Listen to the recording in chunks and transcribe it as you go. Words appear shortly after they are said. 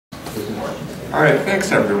All right,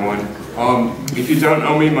 thanks everyone. If you don't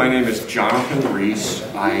know me, my name is Jonathan Rees.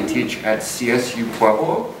 I teach at CSU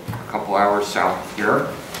Pueblo, a couple hours south of here,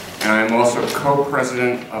 and I'm also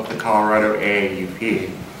co-president of the Colorado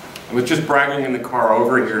AAUP. I was just bragging in the car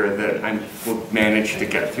over here that I will manage to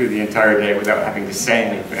get through the entire day without having to say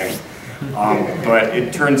anything. But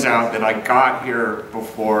it turns out that I got here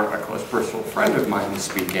before a close personal friend of mine was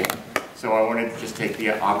speaking. So I wanted to just take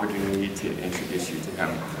the opportunity to introduce you to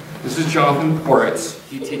him. This is Jonathan Poritz.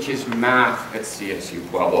 He teaches math at CSU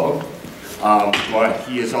Pueblo. But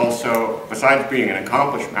he is also, besides being an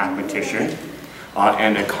accomplished mathematician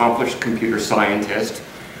and accomplished computer scientist,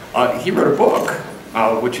 he wrote a book,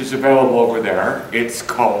 which is available over there. It's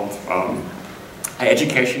called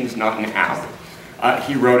Education is Not an App.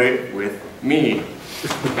 He wrote it with me.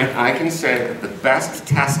 And I can say that the best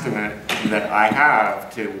testament that I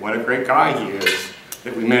have to what a great guy he is,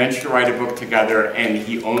 that we managed to write a book together and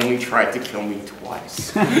he only tried to kill me twice.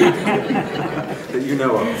 That you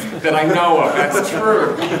know of. That I know of, that's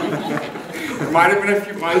true. There might have been a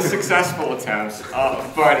few unsuccessful attempts,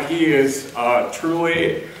 but he is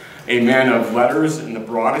truly a man of letters in the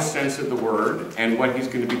broadest sense of the word, and what he's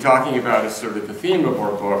going to be talking about is sort of the theme of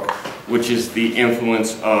our book, which is the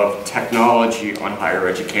influence of technology on higher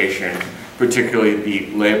education, particularly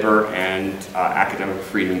the labor and academic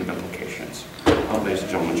freedom implications. Ladies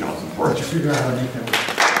and gentlemen, Jonathan Poritz.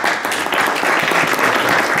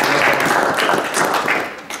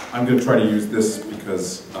 I'm going to try to use this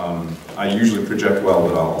because I usually project well,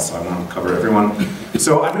 but also I want to cover everyone.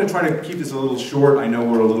 So I'm going to try to keep this a little short. I know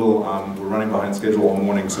we're a little, we're running behind schedule all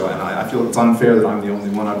morning, so and I feel it's unfair that I'm the only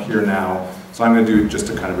one up here now. So I'm going to do just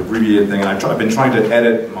a kind of abbreviated thing. And I've been trying to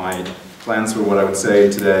edit my plans for what I would say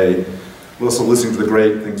today, also listening to the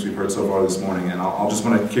great things we've heard so far this morning. And I'll just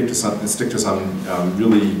want to stick to some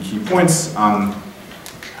really key points.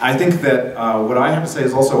 I think that what I have to say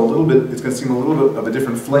is also a little bit, it's going to seem a little bit of a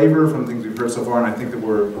different flavor from things we've heard so far, and I think that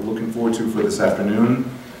we're looking forward to for this afternoon,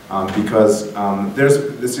 because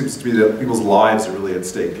there seems to be that people's lives are really at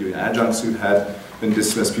stake. People, adjuncts who had been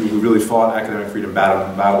dismissed, people who really fought academic freedom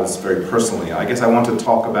battles very personally. I guess I want to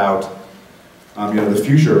talk about the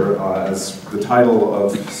future, as the title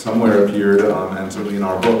of somewhere appeared, and certainly in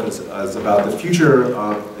our book, as about the future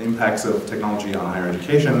impacts of technology on higher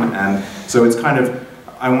education, and so it's kind of,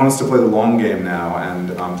 I want us to play the long game now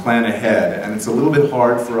and plan ahead, and it's a little bit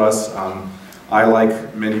hard for us. I,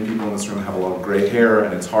 like many people in this room, have a lot of gray hair,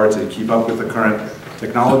 and it's hard to keep up with the current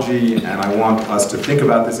technology, and I want us to think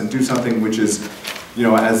about this and do something which is,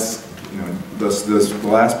 as the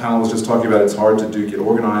last panel was just talking about, it's hard to get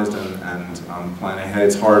organized and plan ahead.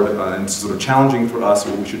 It's hard and it's sort of challenging for us,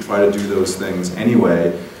 but we should try to do those things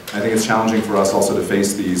anyway. I think it's challenging for us also to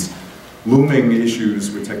face these looming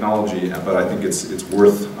issues with technology, but I think it's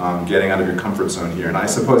worth getting out of your comfort zone here. And I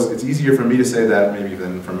suppose it's easier for me to say that maybe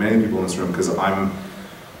than for many people in this room, because I'm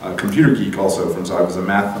a computer geek also. So I was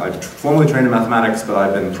I formally trained in mathematics, but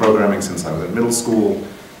I've been programming since I was in middle school,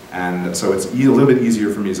 and so it's a little bit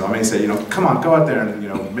easier for me. So I may say, come on, go out there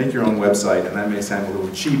and make your own website, and that may sound a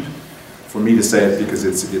little cheap for me to say it because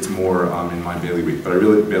it's more in my bailiwick, but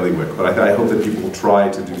I hope that people will try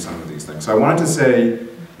to do some of these things. So I wanted to say,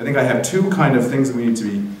 I think I have two kind of things that we need to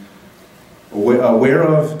be aware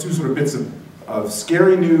of, two sort of bits of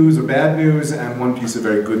scary news or bad news, and one piece of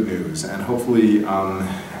very good news. And hopefully,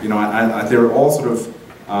 they're all sort of,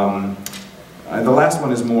 the last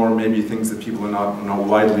one is more maybe things that people are not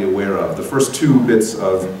widely aware of. The first two bits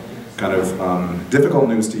of kind of difficult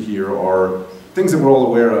news to hear are things that we're all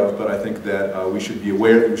aware of, but I think that we should be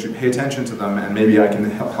aware, we should pay attention to them, and maybe I can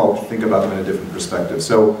help think about them in a different perspective.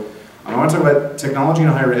 So I want to talk about technology in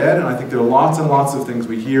higher ed, and I think there are lots and lots of things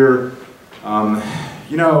we hear.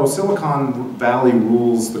 Silicon Valley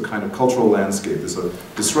rules the kind of cultural landscape. There's a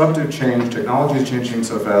disruptive change. Technology is changing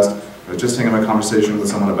so fast. I was just having a conversation with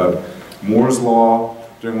someone about Moore's Law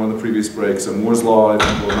during one of the previous breaks. So Moore's Law, if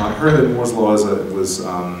people have not heard it, Moore's Law was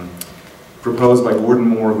proposed by Gordon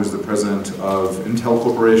Moore, who's the president of Intel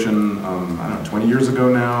Corporation, 20 years ago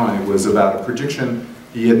now, and it was about a prediction.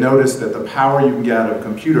 He had noticed that the power you can get out of a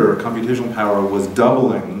computer, computational power, was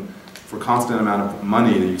doubling for constant amount of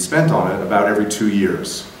money that you spent on it about every 2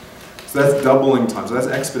 years. So that's doubling time, so that's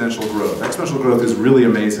exponential growth. Exponential growth is really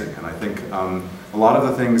amazing, and I think a lot of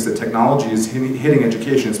the things that technology is hitting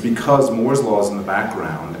education is because Moore's Law is in the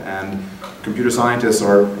background, and computer scientists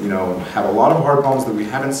are, have a lot of hard problems that we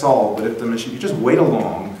haven't solved, but if the machine, you just wait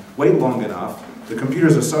long enough, the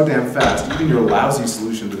computers are so damn fast, even your lousy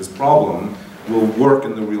solution to this problem will work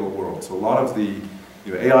in the real world. So a lot of the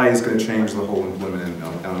AI is going to change the whole employment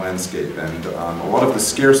landscape, and a lot of the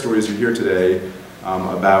scare stories you hear today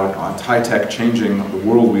about high tech changing the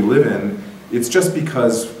world we live in, it's just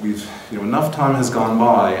because enough time has gone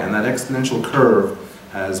by and that exponential curve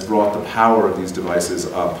has brought the power of these devices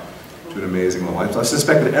up to an amazing level. I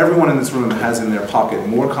suspect that everyone in this room has in their pocket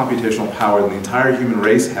more computational power than the entire human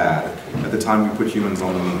race had at the time we put humans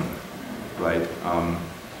on the moon, right?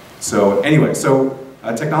 So anyway,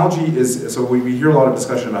 technology is, so we hear a lot of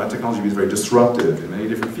discussion about how technology is very disruptive in many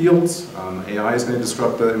different fields. AI is going to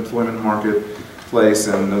disrupt the employment marketplace,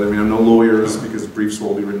 and there will be no lawyers because briefs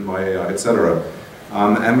will be written by AI, etc.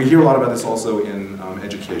 And we hear a lot about this also in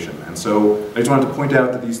education. And so I just wanted to point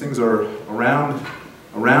out that these things are around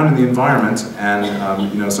in the environment,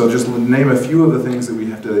 and so just name a few of the things that we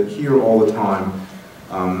have to hear all the time.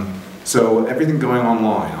 So everything going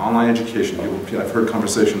online education. I've heard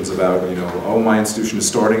conversations about, oh, my institution is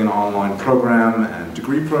starting an online program and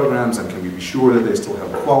degree programs, and can we be sure that they still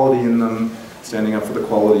have quality in them, standing up for the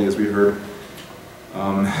quality, as we heard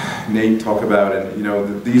Nate talk about,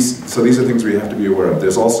 and these are things we have to be aware of.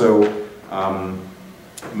 There's also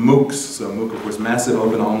MOOCs. So MOOC, of course, massive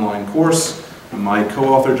open online course. My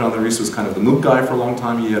co-author, Jonathan Rees, was kind of the MOOC guy for a long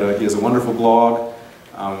time. He has a wonderful blog,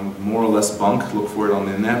 more or less bunk. Look for it on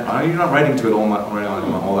the net. You're not writing to it all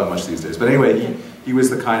that much these days. But anyway, he was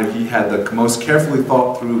the kind of, he had the most carefully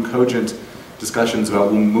thought through, cogent discussions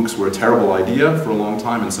about when MOOCs were a terrible idea for a long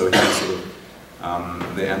time, and so he was sort of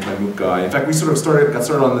the anti-MOOC guy. In fact, we sort of got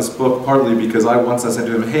started on this book partly because once I said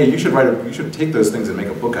to him, hey, you should take those things and make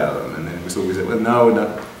a book out of them. And then we said, well, no.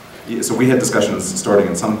 So we had discussions starting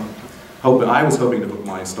in I was hoping to hook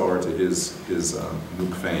my star to his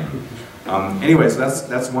MOOC fame. Anyway, so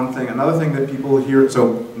that's one thing. Another thing that people hear,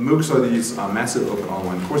 so MOOCs are these massive open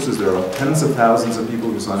online courses. There are tens of thousands of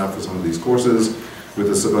people who sign up for some of these courses with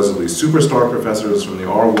the supposedly superstar professors from the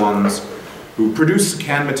R1s who produce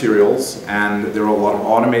canned materials, and there are a lot of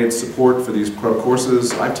automated support for these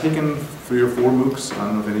courses. I've taken 3 or 4 MOOCs. I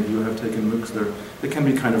don't know if any of you have taken MOOCs. They can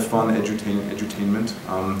be kind of fun edutainment.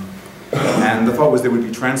 And the thought was they would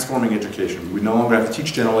be transforming education. We would no longer have to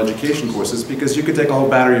teach general education courses because you could take a whole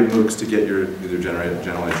battery of MOOCs to get your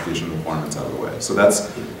general education requirements out of the way. So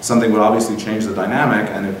that's something that would obviously change the dynamic,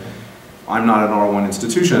 and if I'm not an R1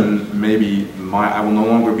 institution, maybe I will no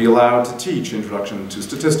longer be allowed to teach Introduction to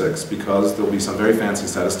Statistics because there'll be some very fancy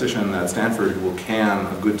statistician at Stanford who will can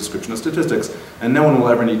a good description of statistics, and no one will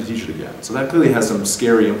ever need to teach it again. So that clearly has some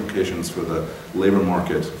scary implications for the labor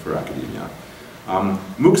market for academia.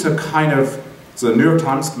 MOOCs have kind of, so the New York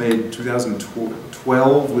Times made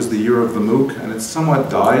 2012 was the year of the MOOC, and it's somewhat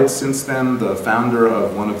died since then. The founder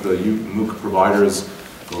of one of the MOOC providers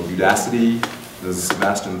called Udacity,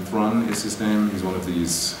 Sebastian Thrun is his name. He's one of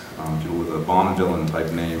these people with a Bond villain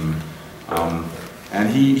type name. And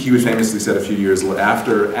he famously said a few years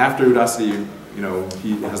after Udacity,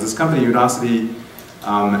 he has this company, Udacity,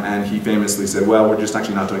 and he famously said, well, we're just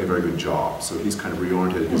actually not doing a very good job. So he's kind of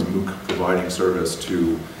reoriented his MOOC providing service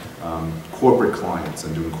to corporate clients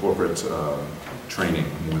and doing corporate training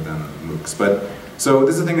within MOOCs. But so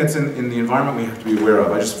this is a thing that's in the environment we have to be aware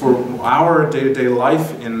of. For our day-to-day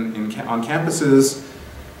life on campuses,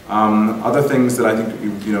 other things that I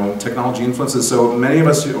think technology influences. So many of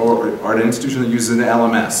us are at an institution that uses an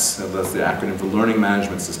LMS. That's the acronym for Learning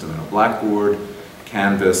Management System. Blackboard,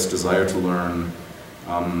 Canvas, Desire to Learn.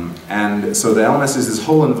 And so the LMS is this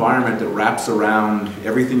whole environment that wraps around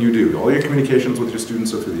everything you do. All your communications with your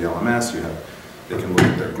students are through the LMS. They can look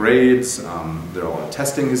at their grades. A lot of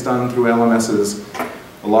testing is done through LMSs.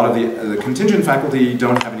 A lot of the contingent faculty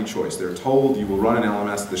don't have any choice. They're told you will run an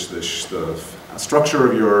LMS. The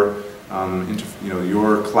structure of your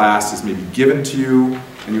class is maybe given to you,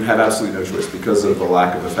 and you have absolutely no choice because of the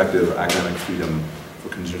lack of effective academic freedom for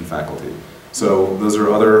contingent faculty. So those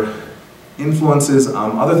are other influences.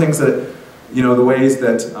 Other things that, the ways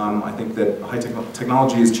that I think that high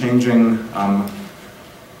technology is changing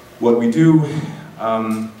what we do.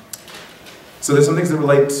 So there's some things that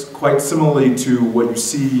relate quite similarly to what you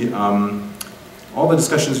see, all the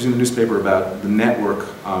discussions in the newspaper about the network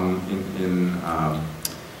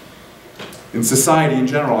in society in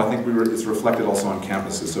general. I think it's reflected also on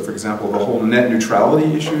campuses. So for example, the whole net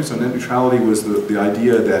neutrality issue. So net neutrality was the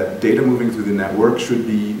idea that data moving through the network should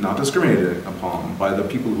be not discriminated upon by the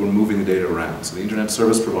people who are moving the data around. So the internet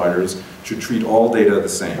service providers should treat all data the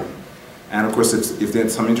same. And of course, if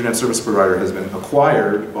some internet service provider has been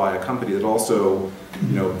acquired by a company that also,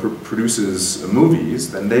 produces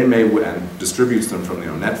movies, then they may and distributes them from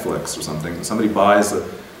Netflix or something. Somebody buys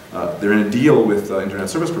they're in a deal with internet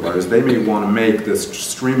service providers. They may want to make this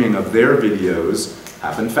streaming of their videos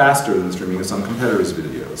happen faster than the streaming of some competitors'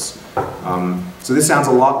 videos. So this sounds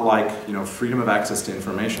a lot like, freedom of access to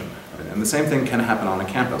information. Right? And the same thing can happen on a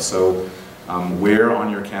campus. So where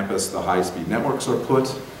on your campus the high-speed networks are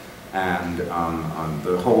put, and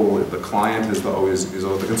the client is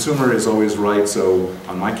the consumer is always right. So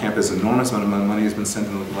on my campus, enormous amount of money has been spent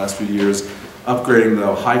in the last few years upgrading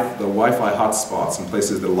the Wi-Fi hotspots in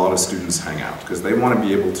places that a lot of students hang out, because they want to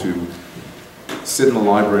be able to sit in the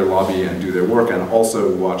library lobby and do their work and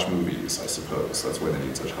also watch movies, I suppose. That's why they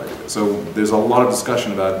need such high data. So there's a lot of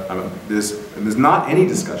discussion about, there's not any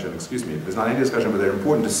discussion, there's not any discussion, but there are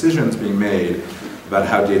important decisions being made about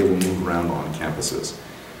how data will move around on campuses.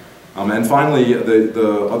 And finally,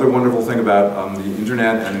 the other wonderful thing about the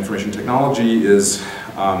internet and information technology is,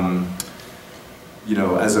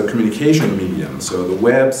 as a communication medium, so the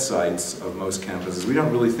websites of most campuses, we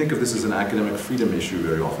don't really think of this as an academic freedom issue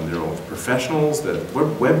very often. There are professionals that,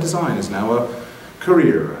 web design is now a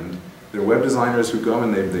career, and there are web designers who go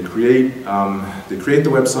and they create the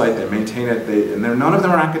website, they maintain it, and none of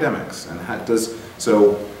them are academics. And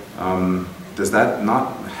does that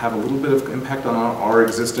not have a little bit of impact on our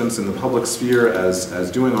existence in the public sphere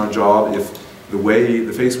as doing our job if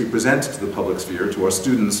the face we present to the public sphere, to our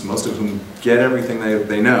students, most of whom get everything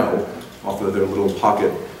they know off of their little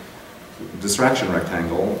pocket distraction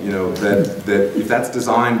rectangle, that if that's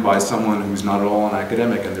designed by someone who's not at all an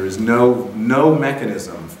academic and there is no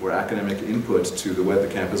mechanism for academic input to the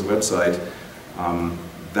campus website,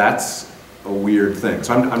 that's a weird thing.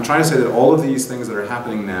 So I'm trying to say that all of these things that are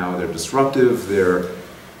happening now, they're disruptive, they're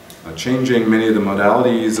changing many of the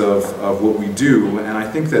modalities of what we do, and I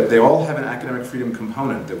think that they all have an academic freedom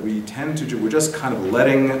component that we tend to do. We're just kind of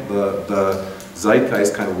letting the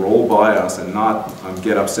zeitgeist kind of roll by us and not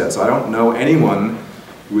get upset. So I don't know anyone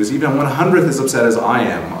who is even 1/100th as upset as I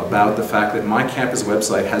am about the fact that my campus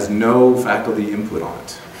website has no faculty input on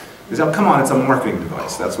it. Come on, it's a marketing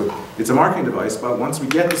device. It's a marketing device, but once we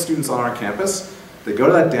get the students on our campus, they go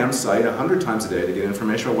to that damn site 100 times a day to get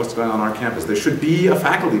information about what's going on our campus. There should be a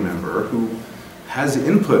faculty member who has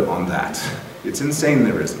input on that. It's insane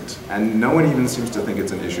there isn't. And no one even seems to think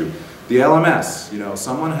it's an issue. The LMS,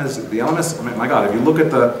 someone has, the LMS, my God, if you look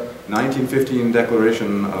at the 1915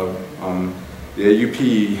 declaration of the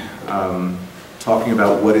AAUP talking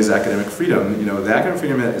about what is academic freedom, the academic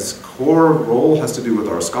freedom's core role has to do with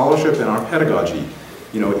our scholarship and our pedagogy.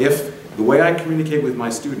 If the way I communicate with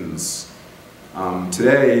my students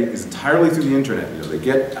today is entirely through the internet. They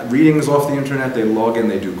get readings off the internet, they log in,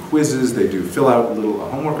 they do quizzes, they fill out little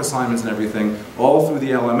homework assignments and everything, all through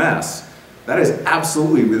the LMS. That is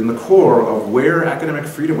absolutely within the core of where academic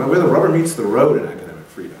freedom, where the rubber meets the road in academic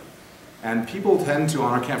freedom. And people tend to,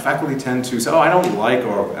 on our camp, faculty tend to say, oh, I don't like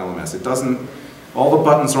our LMS. It doesn't, all the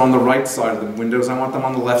buttons are on the right side of the windows, I want them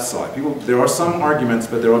on the left side. There are some arguments,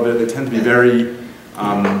 but they tend to be very,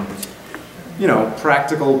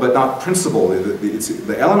 practical but not principled.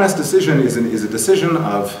 The LMS decision is a decision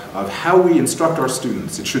of how we instruct our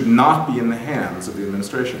students. It should not be in the hands of the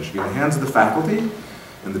administration. It should be in the hands of the faculty,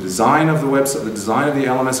 and the design of the website, the design of the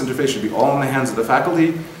LMS interface should be all in the hands of the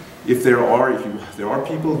faculty. If there are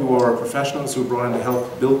people who are professionals who are brought in to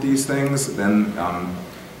help build these things, then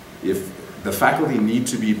if the faculty need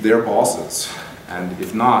to be their bosses, and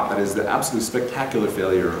if not, that is the absolute spectacular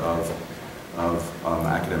failure of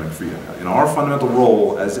academic freedom. In our fundamental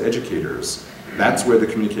role as educators, that's where the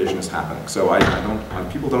communication is happening. So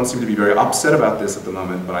people don't seem to be very upset about this at the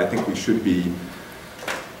moment, but I think we should be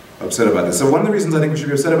upset about this. So one of the reasons I think we should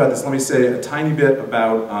be upset about this, let me say a tiny bit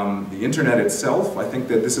about the internet itself. I think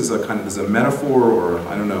that this is a metaphor, or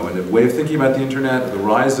I don't know, a way of thinking about the internet, the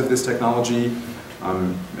rise of this technology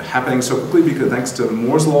happening so quickly because thanks to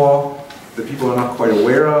Moore's law that people are not quite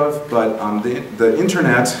aware of, but the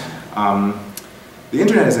internet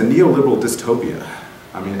is a neoliberal dystopia.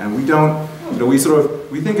 And we don't,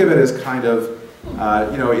 we think of it as kind of,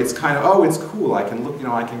 oh, it's cool. I can look,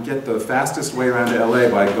 I can get the fastest way around to LA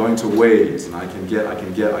by going to Waze, and I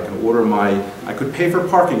could pay for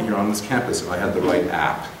parking here on this campus if I had the right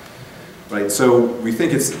app, right? So we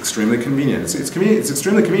think it's extremely convenient. It's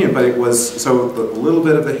extremely convenient, but it was, so a little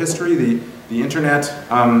bit of the history, the internet,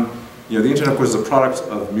 the internet was a product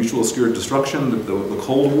of mutual assured destruction, the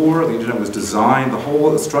Cold War. The internet was designed, the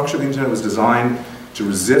whole structure of the internet was designed to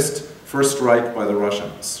resist first strike by the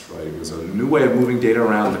Russians, right? It was a new way of moving data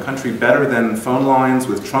around the country, better than phone lines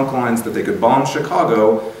with trunk lines that they could bomb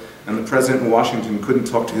Chicago, and the president in Washington couldn't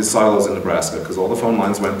talk to his silos in Nebraska because all the phone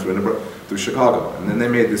lines went through Chicago. And then they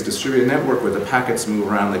made this distributed network where the packets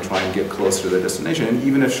move around, they try and get closer to their destination, and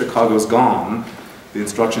even if Chicago's gone, the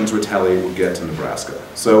instructions would tell you will get to Nebraska.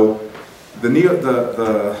 So the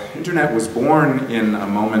internet was born in a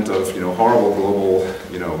moment of horrible global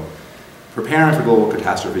preparing for global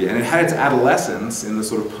catastrophe, and it had its adolescence in the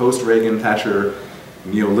sort of post-Reagan Thatcher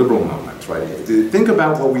neoliberal moment, right? Think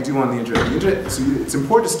about what we do on the internet. So it's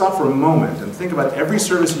important to stop for a moment and think about every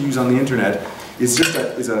service you use on the internet is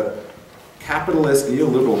a capitalist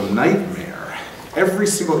neoliberal nightmare. Every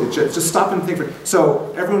single, just stop and think for,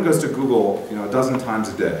 so everyone goes to Google, you know, a dozen times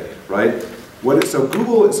a day, right? So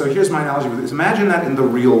here's my analogy with this. Imagine that in the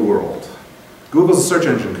real world. Google's a search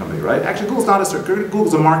engine company, right? Actually, Google's not a search,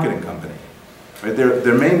 Google's a marketing company, right?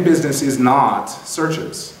 Their main business is not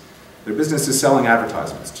searches. Their business is selling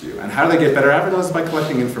advertisements to you. And how do they get better advertisements? By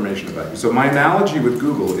collecting information about you. So my analogy with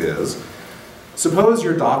Google is, suppose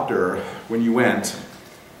your doctor, when you went,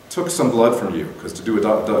 took some blood from you, because to do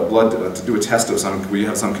a test of some, we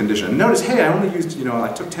have some condition. And notice, hey, I only used, you know,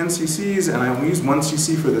 I took 10 cc's and I only used 1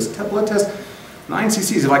 cc for this blood test. 9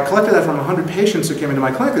 cc's. If I collected that from 100 patients who came into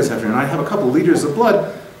my clinic this afternoon, and I have a couple liters of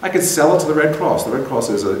blood, I could sell it to the Red Cross. The Red Cross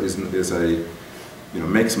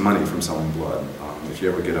makes money from selling blood. If you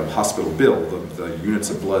ever get a hospital bill, the units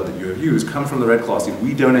of blood that you have used come from the Red Cross. If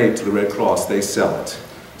we donate to the Red Cross, they sell it.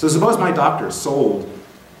 So suppose my doctor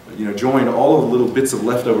joined all of the little bits of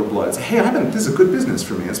leftover blood and say, hey, this is a good business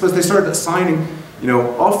for me. And suppose they started assigning,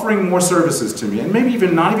 offering more services to me, and maybe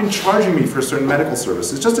even not even charging me for certain medical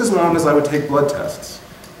services, just as long as I would take blood tests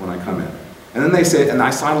when I come in. And then they say, and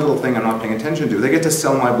I sign a little thing I'm not paying attention to, they get to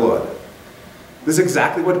sell my blood. This is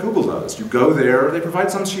exactly what Google does. You go there, they provide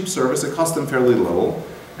some cheap service, it costs them fairly little,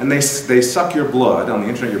 and they suck your blood. On the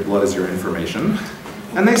internet, your blood is your information,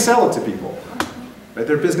 and they sell it to people. Right?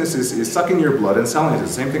 Their business is sucking your blood and selling it. The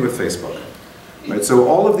same thing with Facebook. Right? So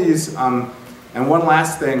all of these, and one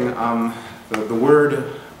last thing,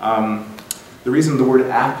 the reason the word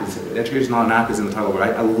app is, education is not an app is in the title, but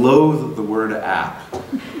I loathe the word app.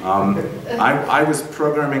 I was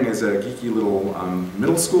programming as a geeky little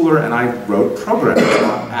middle schooler, and I wrote programs,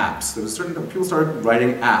 not apps. There was people started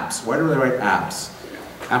writing apps. Why do they write apps?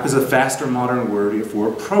 App is a faster modern word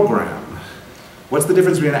for program. What's the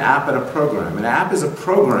difference between an app and a program? An app is a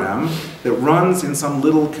program that runs in some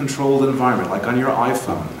little controlled environment, like on your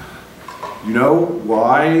iPhone. You know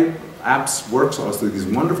why apps work? So these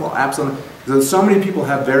wonderful apps on. So many people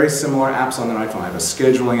have very similar apps on their iPhone. I have a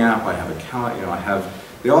scheduling app. I have a calendar.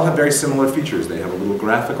 They all have very similar features. They have a little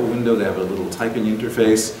graphical window. They have a little typing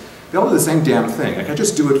interface. They all do the same damn thing. Like I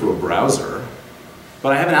just do it through a browser,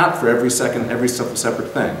 but I have an app for every separate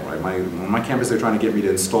thing. Right? On my campus, they're trying to get me to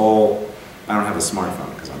install. I don't have a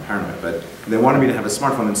smartphone because I'm paranoid, but they wanted me to have a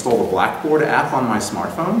smartphone install the Blackboard app on my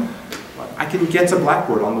smartphone. I can get to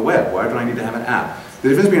Blackboard on the web. Why do I need to have an app? The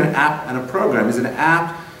difference between an app and a program is an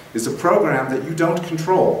app is a program that you don't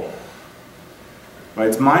control. Right?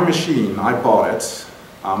 It's my machine. I bought it.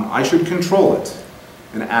 I should control it.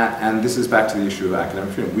 And this is back to the issue of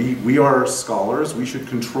academic freedom. We are scholars. We should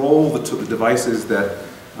control the devices that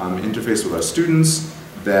interface with our students,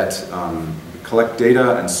 that collect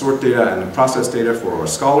data and sort data and process data for our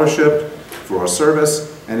scholarship, for our service.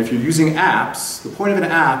 And if you're using apps, the point of an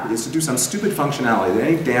app is to do some stupid functionality that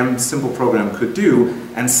any damn simple program could do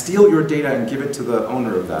and steal your data and give it to the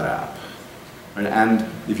owner of that app. Right? And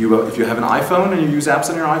if you have an iPhone and you use apps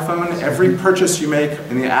on your iPhone, every purchase you make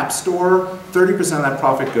in the App Store, 30% of that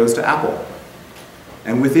profit goes to Apple.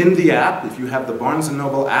 And within the app, if you have the Barnes &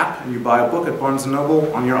 Noble app and you buy a book at Barnes &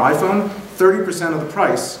 Noble on your iPhone, 30% of the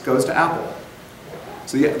price goes to Apple.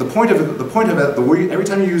 So yeah, the point of it, every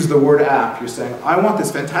time you use the word app, you're saying, I want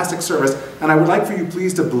this fantastic service, and I would like for you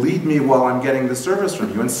please to bleed me while I'm getting the service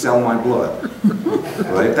from you and sell my blood.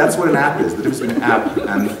 Right? That's what an app is, the difference between an app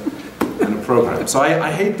and a program. So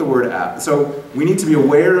I hate the word app. So we need to be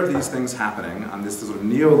aware of these things happening, on this sort of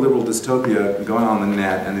neoliberal dystopia going on the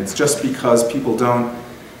net, and it's just because people don't,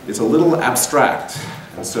 it's a little abstract.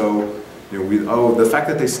 And so, the fact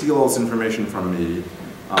that they steal all this information from me,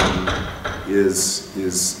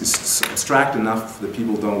 is abstract enough that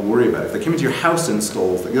people don't worry about it. If they came into your house and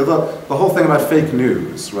stole things, the whole thing about fake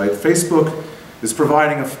news, right? Facebook is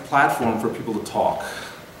providing a platform for people to talk,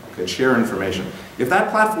 okay, share information. If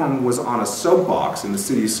that platform was on a soapbox in the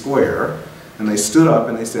city square, and they stood up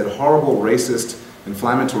and they said horrible, racist,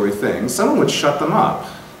 inflammatory things, someone would shut them up,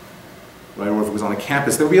 right? Or if it was on a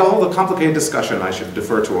campus, there would be all the complicated discussion. I should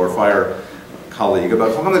defer to our fire colleague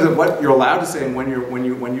about what you're allowed to say and when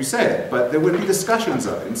you say it, but there would be discussions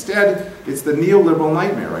of it. Instead, it's the neoliberal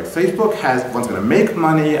nightmare, right? Facebook one's going to make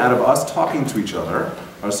money out of us talking to each other,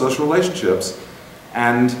 our social relationships,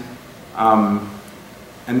 and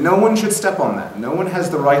no one should step on that. No one has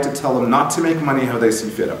the right to tell them not to make money how they see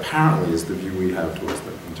fit. Apparently, is the view we have towards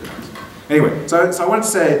the internet. Anyway, so I want to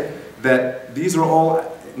say that these are all,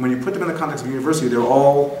 when you put them in the context of a university, they're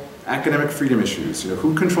all academic freedom issues.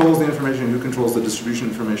 Who controls the information, who controls the distribution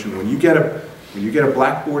of information. When you get a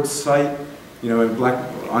Blackboard site,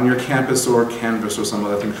 on your campus or Canvas or some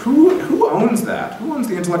other thing, who owns that? Who owns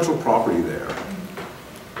the intellectual property there?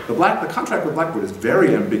 The contract with Blackboard is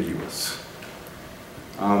very ambiguous.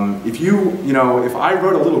 If I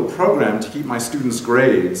wrote a little program to keep my students'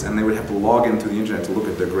 grades and they would have to log into the internet to look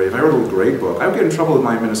at their grade, if I wrote a little grade book, I would get in trouble with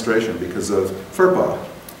my administration because of FERPA.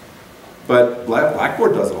 But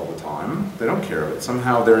Blackboard does it all the time. They don't care.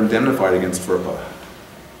 Somehow they're indemnified against FERPA.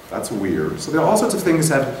 That's weird. So there are all sorts of things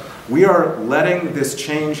that we are letting this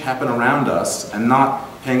change happen around us and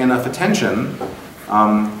not paying enough attention.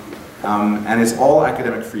 And it's all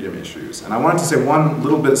academic freedom issues. And I wanted to say one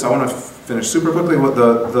little bit, so I want to finish super quickly.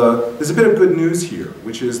 There's a bit of good news here,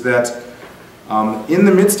 which is that in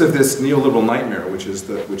the midst of this neoliberal nightmare, which is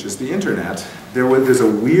the internet, there's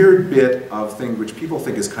a weird bit of thing which people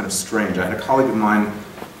think is kind of strange. I had a colleague of mine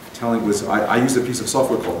telling I used a piece of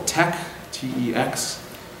software called TEX, T-E-X,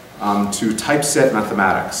 to typeset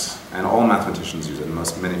mathematics, and all mathematicians use it,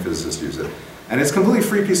 and many physicists use it. And it's a completely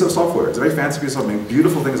free piece of software. It's a very fancy piece of software,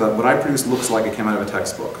 beautiful things. What I produce looks like it came out of a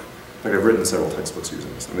textbook. In fact, I've written several textbooks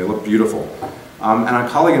using this, and they look beautiful. And a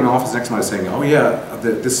colleague in the office next to me was saying, oh yeah,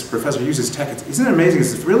 this professor uses TEX. Isn't it amazing?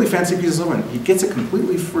 It's a really fancy piece of software, and he gets it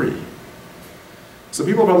completely free. So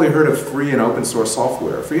people probably heard of free and open source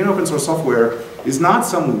software. Free and open source software is not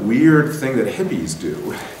some weird thing that hippies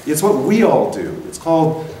do. It's what we all do. It's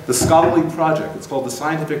called the scholarly project. It's called the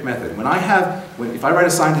scientific method. If I write a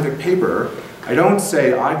scientific paper, I don't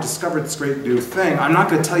say, I've discovered this great new thing. I'm not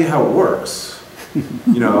going to tell you how it works.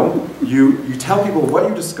 You tell people what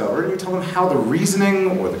you discovered, and you tell them how the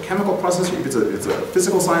reasoning or the chemical process, if it's a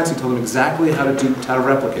physical science, you tell them exactly how to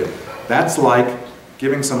replicate it. That's like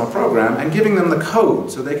giving someone a program and giving them the code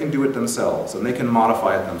so they can do it themselves and they can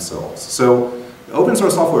modify it themselves. So open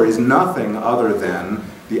source software is nothing other than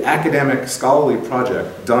the academic scholarly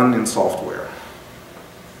project done in software.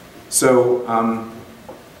 So,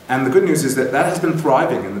 and the good news is that has been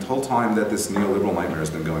thriving in the whole time that this neoliberal nightmare has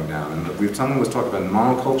been going down. And someone was talking about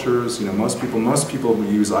monocultures. Most people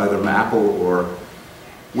use either Apple or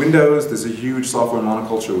Windows. There's a huge software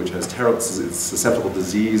monoculture which has it's susceptible to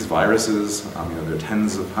disease, viruses. There are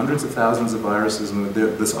hundreds of thousands of viruses, and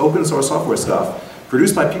this open source software stuff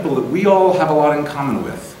produced by people that we all have a lot in common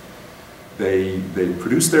with. They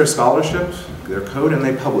produce their scholarship, their code, and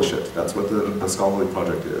they publish it. That's what the scholarly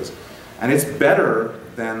project is. And it's better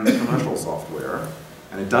than commercial software,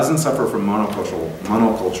 and it doesn't suffer from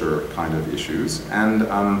monoculture kind of issues. And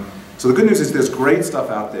so the good news is there's great stuff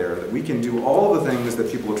out there that we can do all of the things that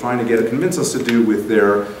people are trying to convince us to do with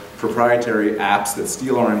their proprietary apps that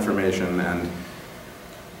steal our information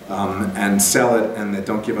and sell it, and that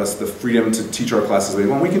don't give us the freedom to teach our classes the way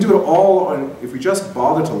we want. We can do it all if we just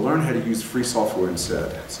bother to learn how to use free software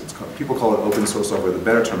instead. So people call it open source software. The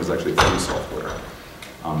better term is actually free software,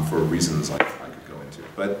 for reasons I could go into.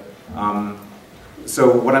 But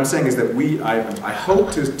so what I'm saying is that I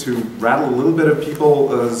hope to rattle a little bit of people,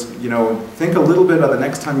 think a little bit about the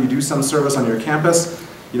next time you do some service on your campus.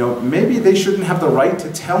 Maybe they shouldn't have the right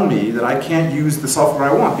to tell me that I can't use the software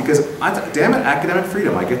I want, because damn it, academic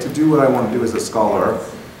freedom. I get to do what I want to do as a scholar,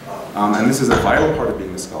 and this is a vital part of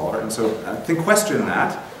being a scholar. And so I think question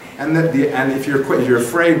that. And if you're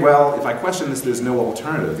afraid, well, if I question this, there's no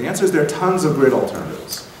alternative. The answer is there are tons of great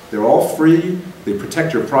alternatives. They're all free. They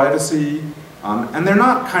protect your privacy. And they're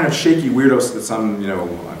not kind of shaky weirdos that some,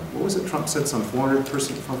 what was it Trump said, some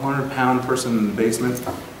 400-pound person in the basement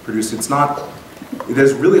produced. It's not,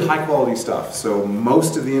 there's really high quality stuff. So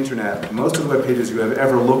most of the internet, most of the web pages you have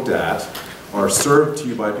ever looked at are served to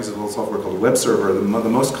you by a piece of little software called a web server. The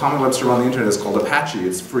most common web server on the internet is called Apache.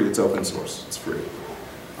 It's free, it's open source, it's free.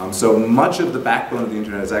 So much of the backbone of the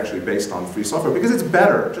internet is actually based on free software because it's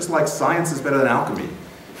better, just like science is better than alchemy.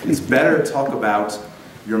 It's better to talk about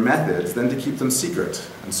your methods than to keep them secret.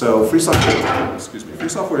 And so free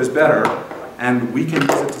software is better, and we can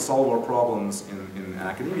use it to solve our problems in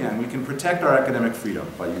academia, and we can protect our academic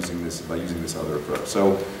freedom by using this other approach.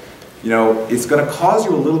 So, it's going to cause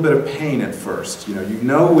you a little bit of pain at first. You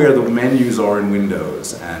know where the menus are in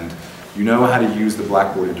Windows, and you know how to use the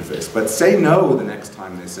Blackboard interface. But say no the next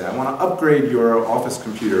time they say, I want to upgrade your Office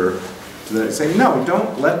computer. Say, no,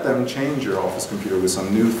 don't let them change your Office computer with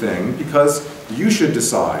some new thing, because you should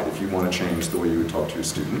decide if you want to change the way you would talk to your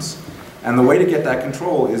students. And the way to get that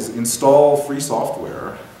control is install free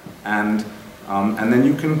software, and then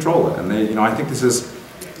you control it. And I think this is,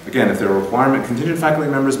 again, if there are requirement, contingent faculty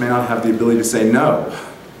members may not have the ability to say no,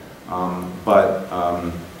 but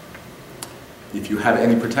if you have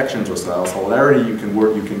any protections or solidarity,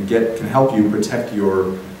 can help you protect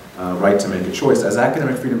your right to make a choice. As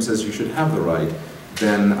academic freedom says you should have the right,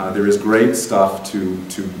 then there is great stuff to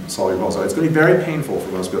solve your problem. So it's going to be very painful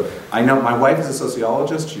for most people. I know my wife is a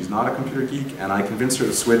sociologist, she's not a computer geek, and I convinced her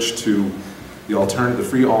to switch to the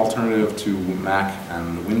free alternative to Mac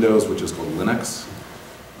and Windows, which is called Linux.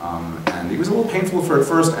 And it was a little painful for her at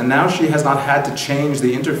first, and now she has not had to change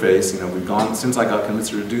the interface. You know, we've gone, since I got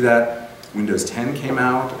convinced her to do that, Windows 10 came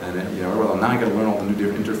out, and you know, well, now I got to learn all the new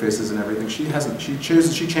different interfaces and everything. She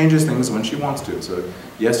changes things when she wants to. So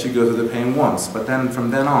yes, you go through the pain once, but then from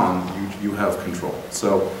then on, you have control.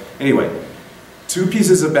 So anyway, two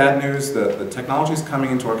pieces of bad news: that the technology is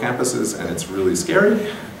coming into our campuses, and it's really scary,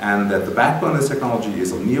 and that the backbone of this technology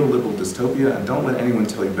is a neoliberal dystopia, and don't let anyone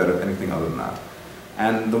tell you better anything other than that.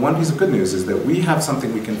 And the one piece of good news is that we have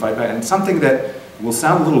something we can fight back, and something that will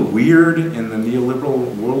sound a little weird in the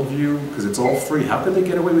neoliberal worldview, because it's all free. How could they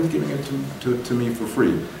get away with giving it to me for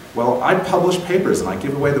free? Well, I publish papers, and I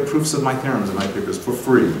give away the proofs of my theorems in my papers for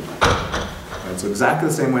free. And so exactly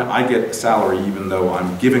the same way I get salary, even though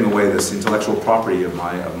I'm giving away this intellectual property of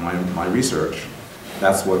my research.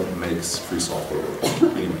 That's what makes free software work.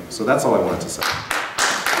 Anyway, so that's all I wanted to say.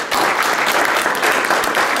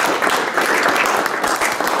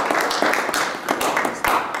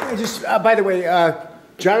 Just, by the way,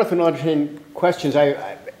 Jonathan will entertain questions.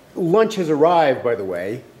 Lunch has arrived, by the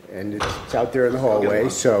way, and it's out there in the hallway,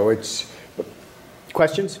 so it's...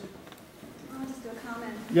 Questions? Just a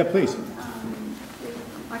comment. Yeah, please.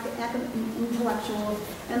 Intellectual,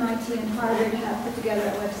 MIT and Harvard have put together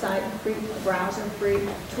a website, free browser, free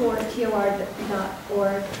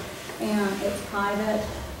tor.org, and it's private.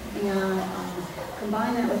 And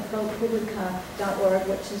combine that with ProPublica.org,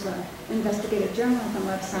 which is an investigative journalism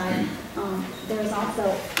website. There's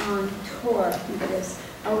also on Tor, I think it is,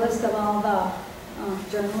 a list of all the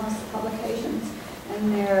journalist publications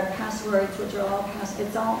and their passwords, which are all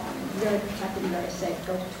it's all very protected and very safe.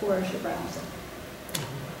 Go to Tor as your browser.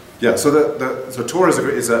 Yeah, so Tor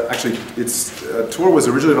Tor was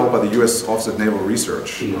originally developed by the U.S. Office of Naval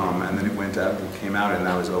Research, and then it went out and came out, and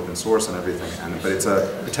now is open source and everything. But it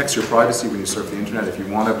protects your privacy when you surf the internet. If you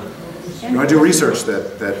want to do research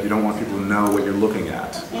that you don't want people to know what you're looking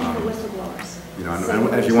at. And for whistleblowers. You know,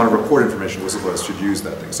 and if you want to report information, whistleblowers should use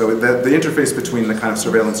that thing. So the interface between the kind of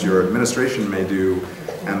surveillance your administration may do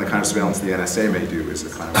and the kind of surveillance the NSA may do is a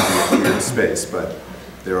kind of weird space, but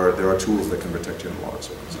there are tools that can protect you in a lot of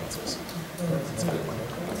circumstances.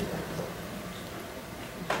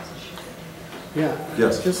 Yeah.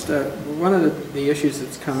 Yes. Just one of the issues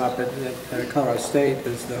that's come up at Colorado State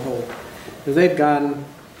is the whole, because they've gone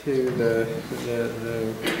to the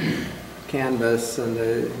Canvas and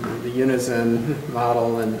the Unison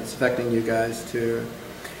model, and it's affecting you guys too.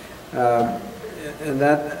 And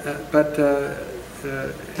that, but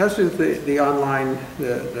it has to do with the online,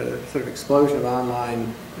 the sort of explosion of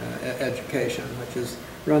online education, which is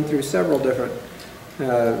run through several different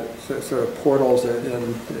sort of portals at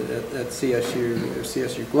CSU,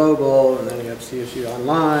 CSU Global, and then you have CSU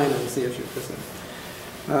Online and CSU this.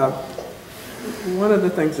 One of the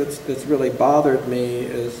things that's really bothered me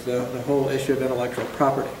is the whole issue of intellectual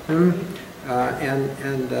property, and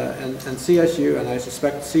CSU, and I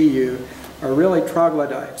suspect CU, are really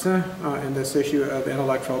troglodytes in this issue of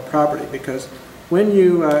intellectual property, because when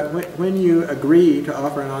you agree to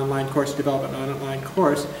offer an online course, develop an online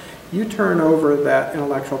course, you turn over that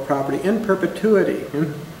intellectual property in perpetuity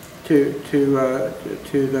to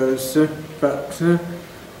those folks.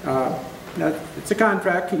 It's a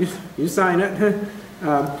contract. You sign it.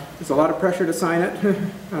 There's a lot of pressure to sign it,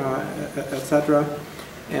 etc.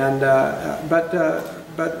 And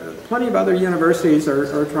but plenty of other universities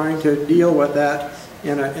are trying to deal with that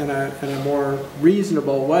in a more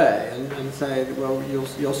reasonable way, and say, well,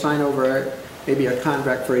 you'll sign over maybe a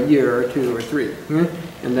contract for a year or 2 or 3,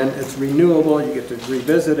 and then it's renewable. You get to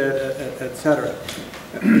revisit it, etc.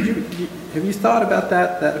 Have you thought about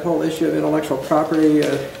that whole issue of intellectual property?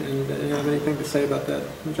 And do you have anything to say about that,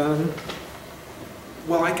 Jonathan?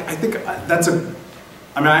 Well, I think that's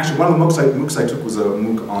actually, one of the MOOCs I took was a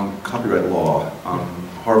MOOC on copyright law.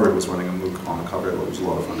 Harvard was running a MOOC on copyright law, which was a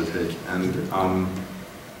lot of fun to take. And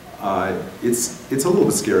it's a little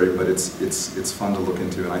bit scary, but it's fun to look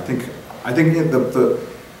into. And I think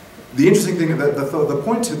the interesting thing, the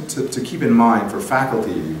point to keep in mind for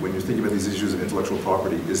faculty when you're thinking about these issues of intellectual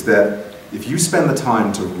property is that if you spend the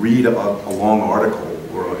time to read a long article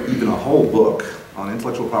or even a whole book on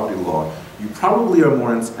intellectual property law, you probably are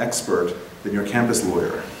more an expert than your campus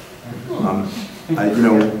lawyer. You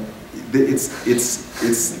know,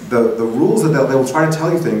 the rules that they'll try to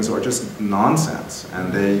tell you things are just nonsense,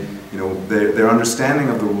 and their understanding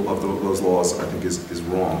of those laws, I think, is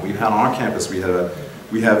wrong. We had on our campus, we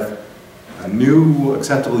have a new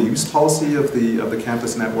acceptable use policy of the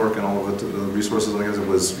campus network, and all of the resources. I guess it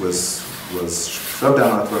was shoved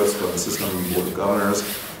down our throats by the system board of governors,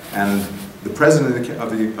 and the president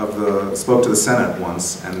spoke to the Senate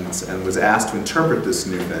once and was asked to interpret this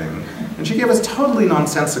new thing, and she gave us totally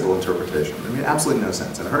nonsensical interpretation. I mean, absolutely no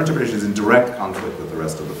sense, and her interpretation is in direct conflict with the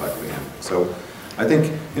rest of the faculty handbook. So I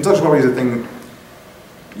think intellectual property is a thing,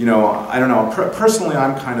 I don't know, personally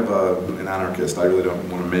I'm kind of an anarchist. I really don't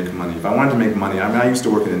want to make money. If I wanted to make money, I mean, I used to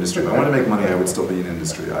work in industry. If I wanted to make money, I would still be in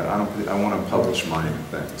industry. I want to publish my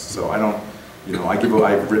things. So I don't,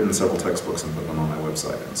 I've written several textbooks and put them on my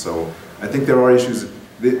website. And so I think there are issues.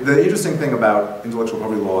 The interesting thing about intellectual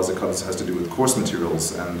property law is it has to do with course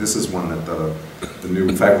materials, and this is one that the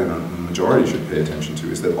new faculty majority should pay attention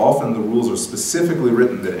to, is that often the rules are specifically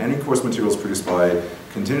written that any course materials produced by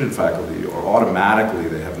contingent faculty, or automatically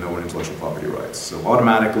they have no intellectual property rights. So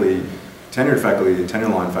automatically, tenured faculty,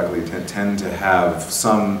 tenure-line faculty tend to have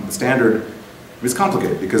some standard. It's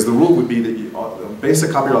complicated because the rule would be that basic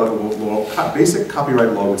copyright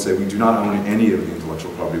law would say we do not own any of the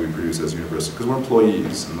intellectual property we produce as a university, because we're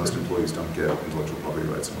employees, and most employees don't get intellectual property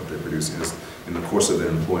rights in what they produce in the course of their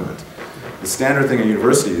employment. The standard thing at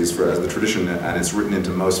universities, as the tradition, and it's written into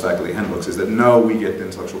most faculty handbooks, is that no, we get the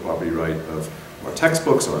intellectual property right of our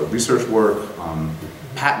textbooks, our research work,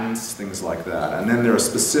 patents, things like that. And then there are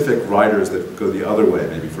specific writers that go the other way.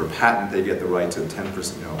 Maybe for a patent, they get the right to 10%,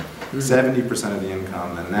 70% of the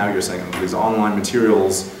income. And now you're saying these online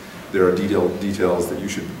materials, there are details that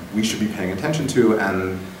we should be paying attention to.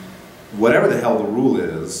 And whatever the hell the rule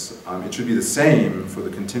is, it should be the same for the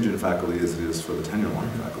contingent faculty as it is for the tenure-line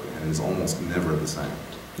faculty. And it is almost never the same.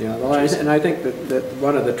 Yeah, well, and I think that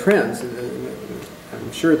one of the trends,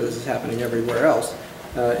 I'm sure this is happening everywhere else,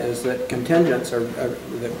 is that contingents are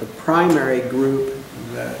the primary group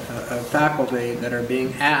of faculty that are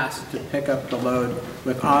being asked to pick up the load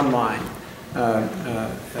with online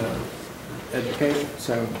education.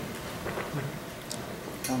 So,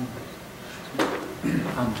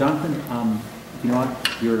 Jonathan, you know what?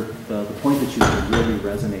 The point that you made really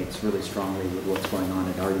resonates really strongly with what's going on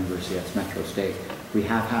at our university at Metro State. We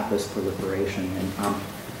have had this proliferation,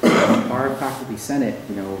 and our faculty senate,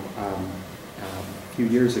 a few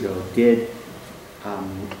years ago, did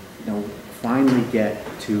finally get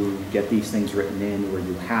these things written in where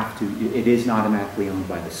you have to. It is not automatically owned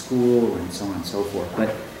by the school and so on and so forth. But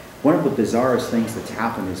one of the bizarrest things that's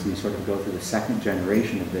happened as we sort of go through the second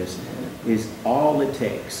generation of this is all it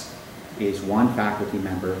takes is one faculty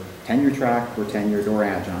member, tenure track or tenured or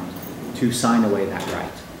adjunct, to sign away that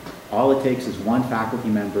right. All it takes is one faculty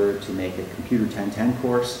member to make a computer 1010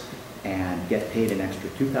 course and get paid an extra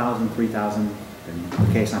 $2,000, $3,000, in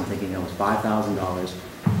the case I'm thinking it was $5,000,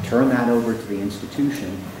 turn that over to the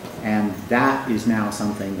institution, and that is now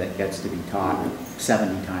something that gets to be taught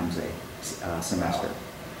 70 times a semester.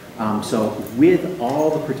 So with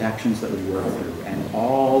all the protections that we work through and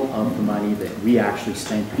all of the money that we actually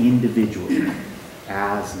spent individually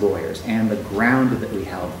as lawyers and the ground that we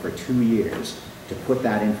held for 2 years to put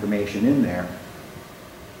that information in there,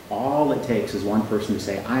 all it takes is one person to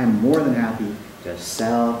say, I am more than happy to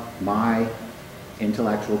sell my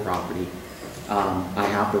intellectual property. I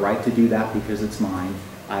have the right to do that because it's mine.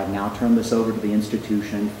 I have now turned this over to the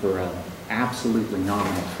institution for an absolutely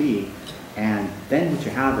nominal fee. And then what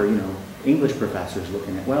you have are, English professors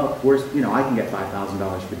looking at, well, where's, I can get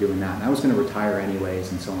 $5,000 for doing that, and I was going to retire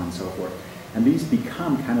anyways, and so on and so forth. And these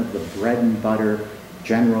become kind of the bread and butter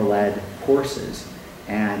general ed courses,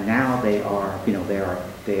 and now they are,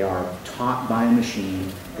 they are taught by a machine,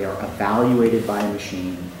 they are evaluated by a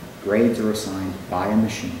machine, grades are assigned by a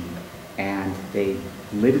machine, and they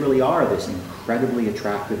literally are this incredibly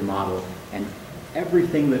attractive model, and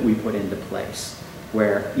everything that we put into place,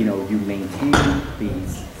 where you maintain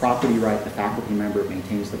the property right, the faculty member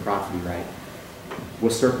maintains the property right,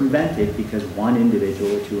 was circumvented because one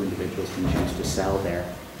individual or two individuals can choose to sell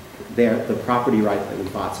the property right that we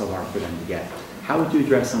fought so hard for them to get. How would you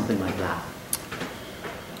address something like that?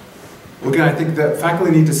 Well, again, I think that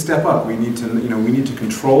faculty need to step up. We need to, we need to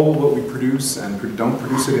control what we produce and don't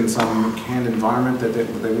produce it in some canned environment that they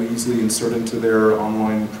will easily insert into their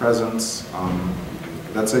online presence.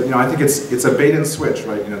 That's it. I think it's a bait and switch,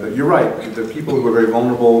 right? You're right. The people who are very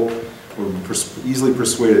vulnerable were easily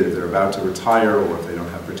persuaded if they're about to retire or if they don't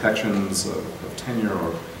have protections of tenure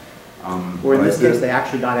or Or in but this case, they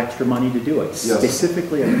actually got extra money to do it. Yes.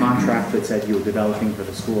 Specifically a contract that said you were developing for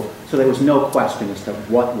the school. So there was no question as to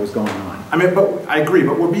what was going on. I mean, but I agree,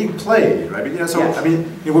 but we're being played, right? So, Yes. I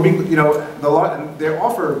mean, we're being, they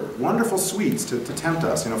offer wonderful suites to tempt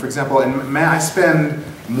us. For example, I spend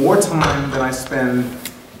more time than I spend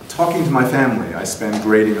talking to my family. I spend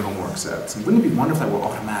grading homework sets. And wouldn't it be wonderful if that were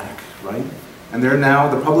automatic, right? And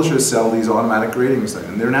the publishers sell these automatic grading sites,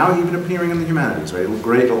 and they're now even appearing in the humanities, right?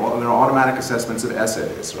 There are automatic assessments of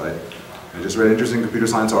essays, right? I just read an interesting computer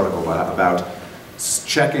science article about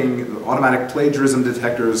checking, automatic plagiarism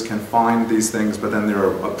detectors can find these things, but then there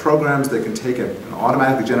are programs that can take an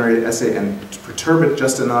automatically generated essay and perturb it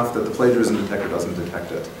just enough that the plagiarism detector doesn't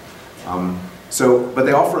detect it. But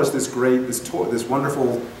they offer us this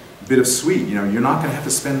wonderful bit of suite. You're not going to have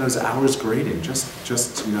to spend those hours grading.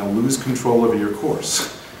 Just lose control over your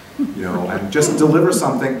course. And just deliver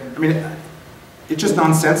something. I mean, it's just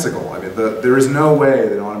nonsensical. I mean, there is no way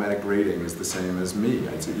that automatic grading is the same as me.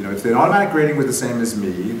 If the automatic grading were the same as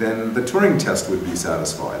me, then the Turing test would be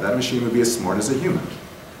satisfied. That machine would be as smart as a human.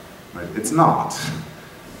 Right? It's not.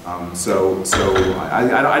 So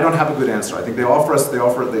I don't have a good answer. I think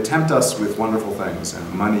they tempt us with wonderful things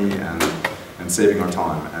and money and saving our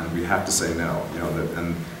time, and we have to say no.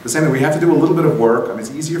 And the same thing, we have to do a little bit of work. I mean,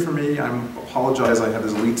 it's easier for me. I apologize. I have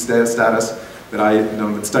this elite status that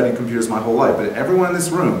I've studied computers my whole life. But everyone in this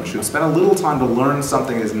room should spend a little time to learn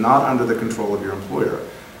something that is not under the control of your employer.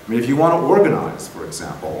 I mean, if you want to organize, for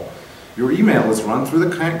example, your email is run through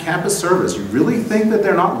the campus servers. You really think that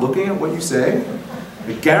they're not looking at what you say?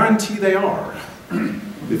 I guarantee they are.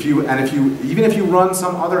 Even if you run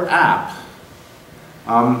some other app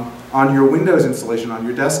on your Windows installation on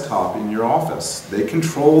your desktop in your office, they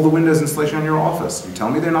control the Windows installation on your office. You tell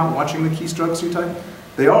me they're not watching the keystrokes you type?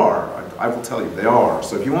 They are. I will tell you, they are.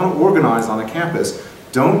 So if you want to organize on a campus,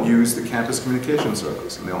 don't use the campus communication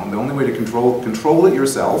service. And the only way to control it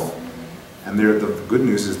yourself. And the good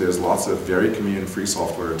news is there's lots of very commune-free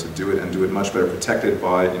software to do it, and do it much better, protected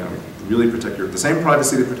by, really protect the same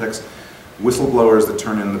privacy that protects whistleblowers that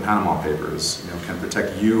turn in the Panama Papers, can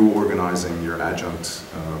protect you organizing your adjunct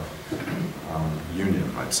union,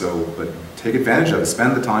 right? But take advantage of it,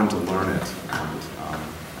 spend the time to learn it.